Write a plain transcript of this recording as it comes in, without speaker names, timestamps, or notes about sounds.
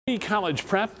College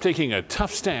Prep taking a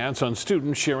tough stance on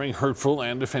students sharing hurtful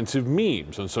and offensive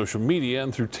memes on social media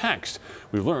and through text.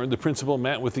 We've learned the principal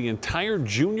met with the entire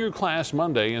junior class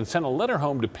Monday and sent a letter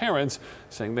home to parents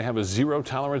saying they have a zero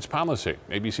tolerance policy.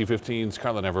 ABC 15's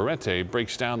Carla Navarrete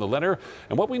breaks down the letter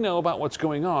and what we know about what's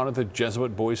going on at the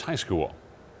Jesuit Boys High School.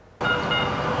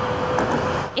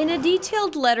 In a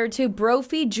detailed letter to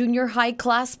Brophy Junior High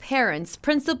class parents,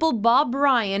 Principal Bob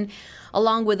Ryan,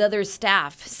 along with other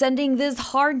staff, sending this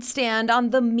hard stand on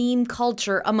the meme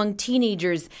culture among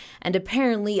teenagers and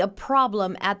apparently a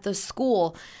problem at the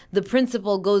school. The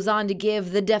principal goes on to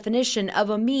give the definition of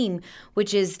a meme,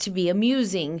 which is to be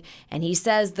amusing. And he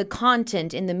says the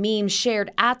content in the memes shared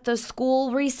at the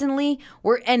school recently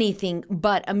were anything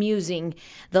but amusing.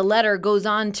 The letter goes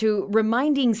on to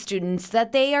reminding students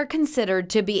that they are considered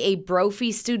to be a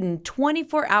Brophy student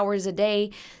 24 hours a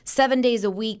day, 7 days a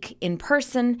week in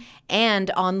person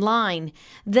and online.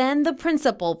 Then the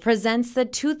principal presents the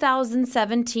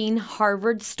 2017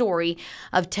 Harvard story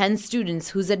of 10 students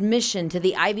whose admission to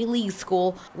the Ivy League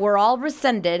school were all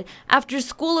rescinded after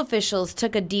school officials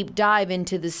took a deep dive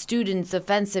into the students'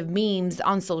 offensive memes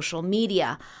on social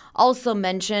media. Also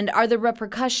mentioned are the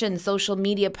repercussions social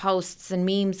media posts and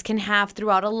memes can have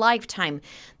throughout a lifetime.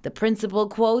 The principal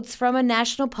quotes from a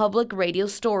National Public Radio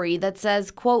story that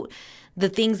says, quote, "The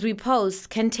things we post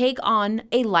can take on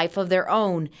a life of their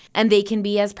own, and they can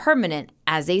be as permanent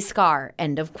as a scar,"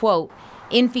 end of quote.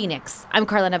 In Phoenix, I'm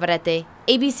Carla Navarrete,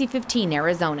 ABC 15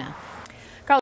 Arizona.